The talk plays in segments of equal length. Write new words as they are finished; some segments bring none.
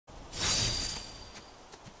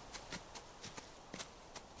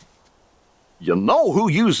You know who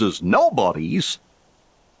uses nobodies?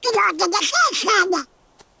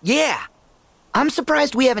 Yeah. I'm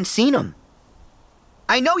surprised we haven't seen him.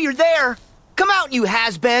 I know you're there. Come out, you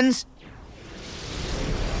has-beens.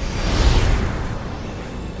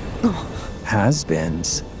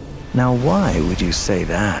 Has-beens? Now why would you say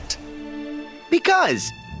that?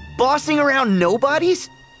 Because bossing around nobodies?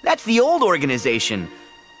 That's the old organization.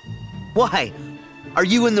 Why? Are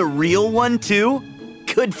you in the real one too?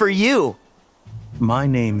 Good for you. My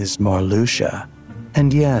name is Marluxia,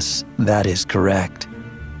 and yes, that is correct.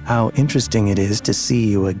 How interesting it is to see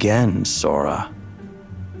you again, Sora.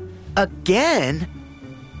 Again?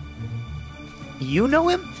 You know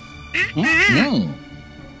him?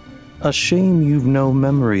 A shame you've no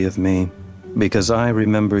memory of me, because I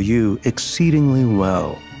remember you exceedingly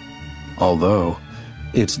well. Although,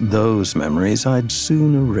 it's those memories I'd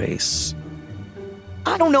soon erase.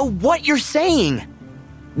 I don't know what you're saying.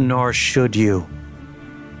 Nor should you.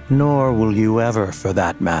 Nor will you ever, for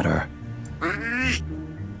that matter.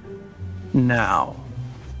 Now,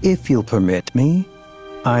 if you'll permit me,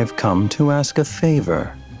 I've come to ask a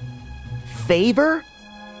favor. Favor?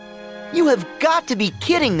 You have got to be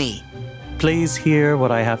kidding me. Please hear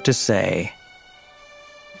what I have to say.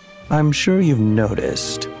 I'm sure you've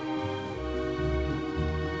noticed.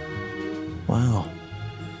 Well,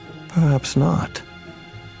 perhaps not.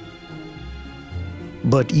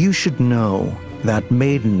 But you should know that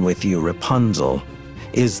maiden with you, Rapunzel,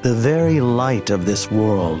 is the very light of this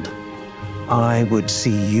world. I would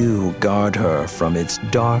see you guard her from its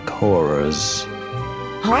dark horrors.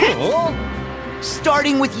 Huh?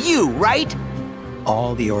 Starting with you, right?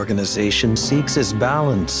 All the organization seeks is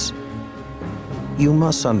balance. You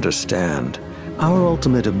must understand, our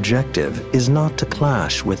ultimate objective is not to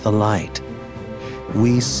clash with the light.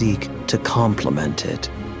 We seek to complement it.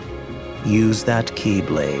 Use that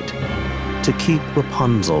Keyblade to keep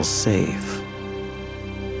Rapunzel safe.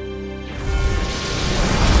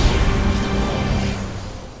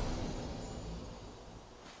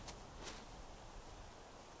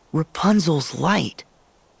 Rapunzel's light.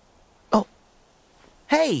 Oh,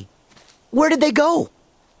 hey, where did they go?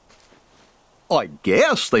 I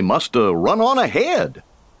guess they must have run on ahead.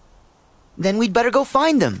 Then we'd better go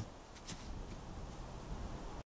find them.